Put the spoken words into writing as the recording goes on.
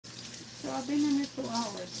So I've been in it 2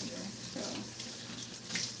 hours here.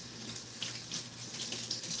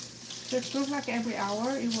 So it looks like every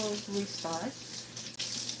hour it will restart.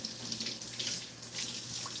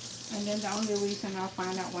 And then the only reason I'll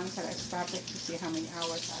find out once that I stop it to see how many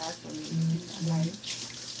hours I actually alive.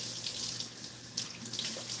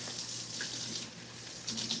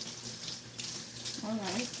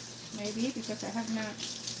 Alright, maybe because I have not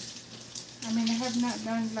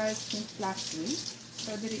done live since last week.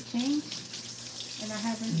 So did it change? And I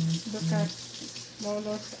haven't looked at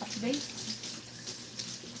Lolo's update.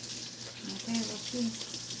 Okay, we'll see.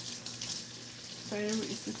 So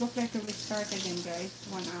it looks like it will start again, guys.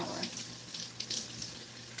 1 hour.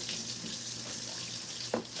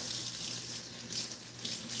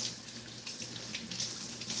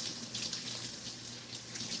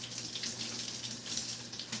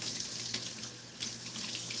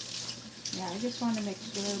 Yeah, I just want to make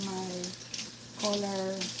sure my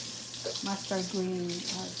color mustard green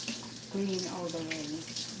green all the way.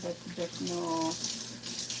 That there's no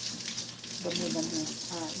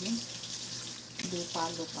dumi-dumi.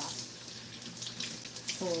 Lupa-lupa.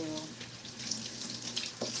 Soil.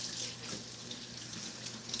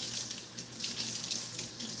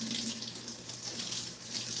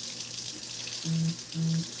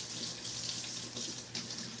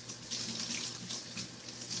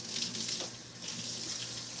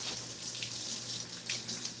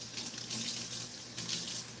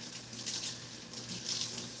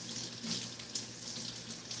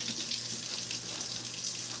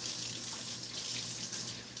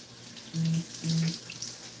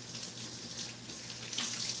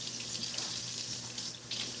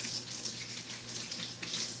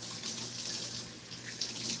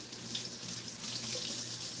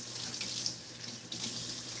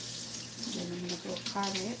 Then I'm going to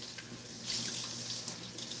cut it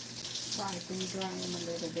so I can dry them a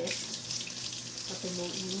little bit.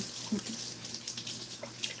 Patuluin.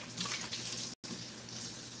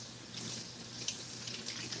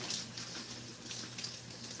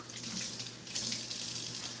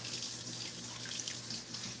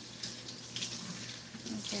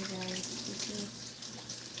 Okay guys, this is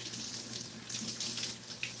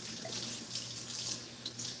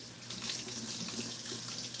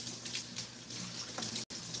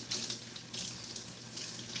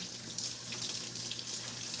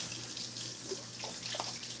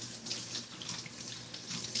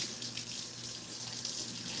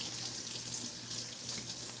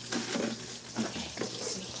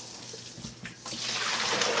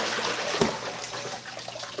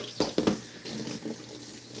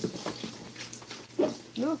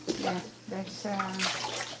look, yeah, that's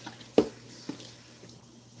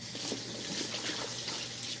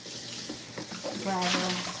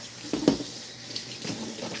gravel.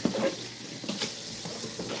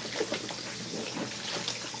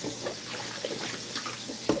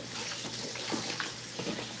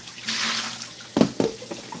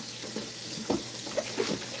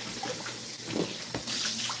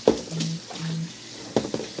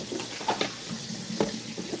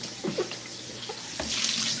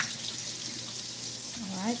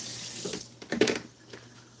 Alright.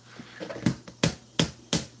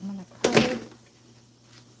 I'm gonna cut it.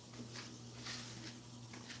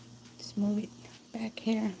 Just move it back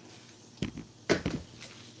here.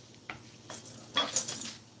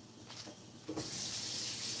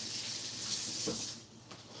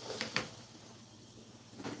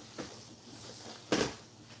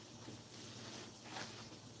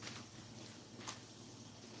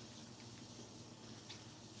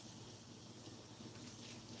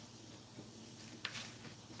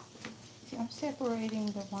 See, I'm separating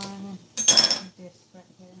the one with this right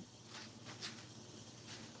here.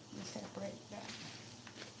 Separate that.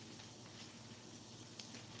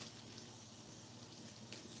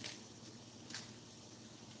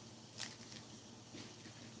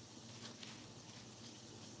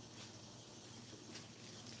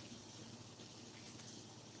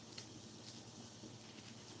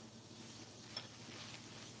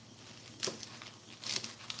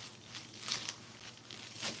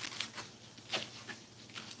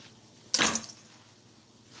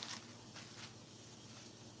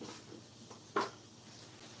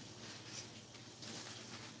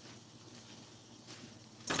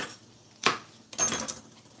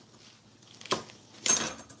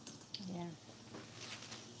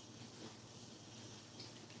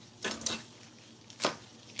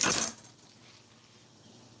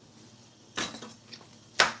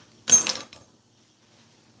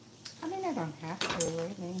 I don't have to really.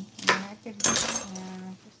 I mean, I could, just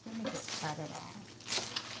let me just cut it off.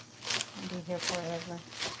 I'll be here forever.